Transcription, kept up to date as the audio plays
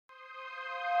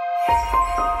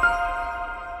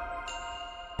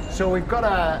So we've got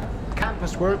a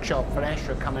campus workshop for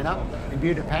eshre coming up in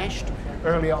Budapest,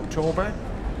 early October.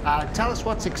 Tell us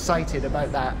what's exciting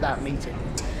about that meeting.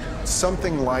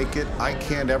 Something like it I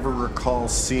can't ever recall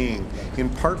seeing, in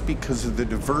part because of the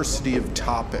diversity of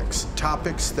topics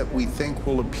that we think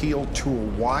will appeal to a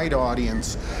wide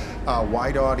audience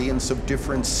of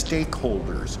different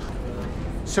stakeholders.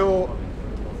 So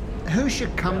who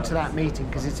should come to that meeting?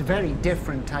 Because it's a very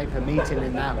different type of meeting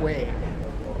in that way.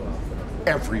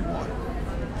 Everyone,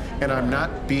 and I'm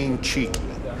not being cheeky,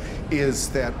 is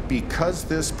that because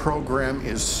this program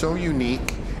is so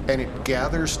unique and it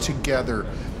gathers together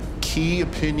key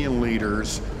opinion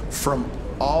leaders from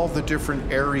all the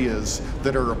different areas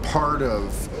that are a part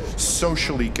of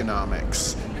social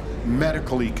economics,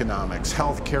 medical economics,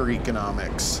 healthcare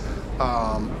economics,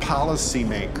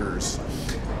 policymakers,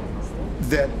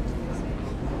 that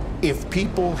if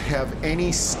people have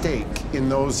any stake in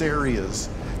those areas,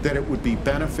 that it would be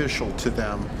beneficial to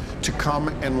them to come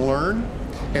and learn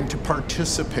and to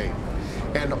participate,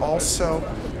 and also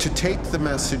to take the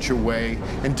message away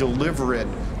and deliver it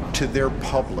to their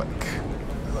public.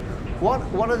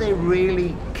 What are the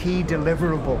really key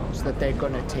deliverables that they're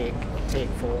going to take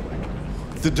forward?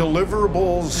 The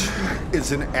deliverables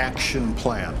is an action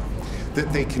plan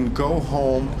that they can go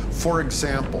home. For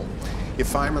example,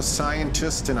 if I'm a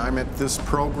scientist and I'm at this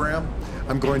program,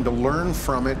 I'm going to learn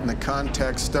from it in the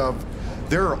context of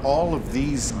there are all of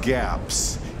these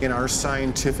gaps in our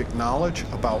scientific knowledge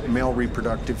about male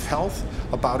reproductive health,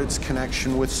 about its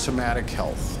connection with somatic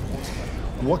health.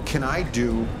 What can I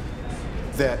do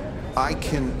that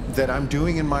I'm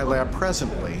doing in my lab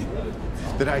presently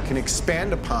that I can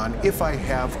expand upon if I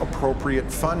have appropriate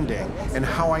funding, and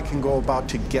how I can go about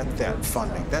to get that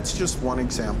funding? That's just one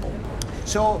example.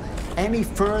 So any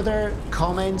further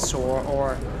comments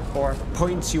or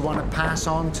points you want to pass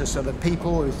on to sort of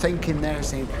people who are thinking there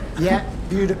saying, yeah,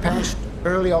 Budapest,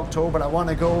 early October, I want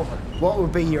to go? What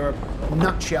would be your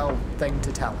nutshell thing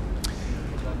to tell?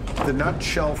 The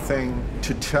nutshell thing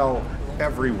to tell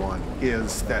everyone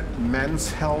is that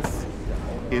men's health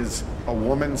is a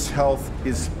woman's health,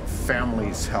 is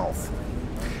family's health.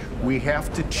 We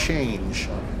have to change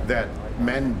that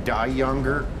men die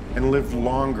younger and live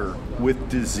longer with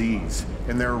disease.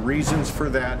 And there are reasons for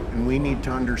that, and we need to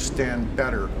understand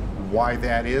better why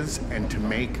that is and to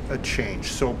make a change.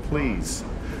 So please,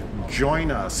 join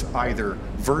us either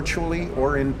virtually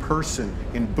or in person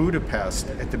in Budapest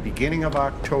at the beginning of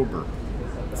October.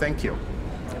 Thank you.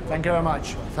 Thank you very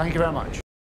much. Thank you very much.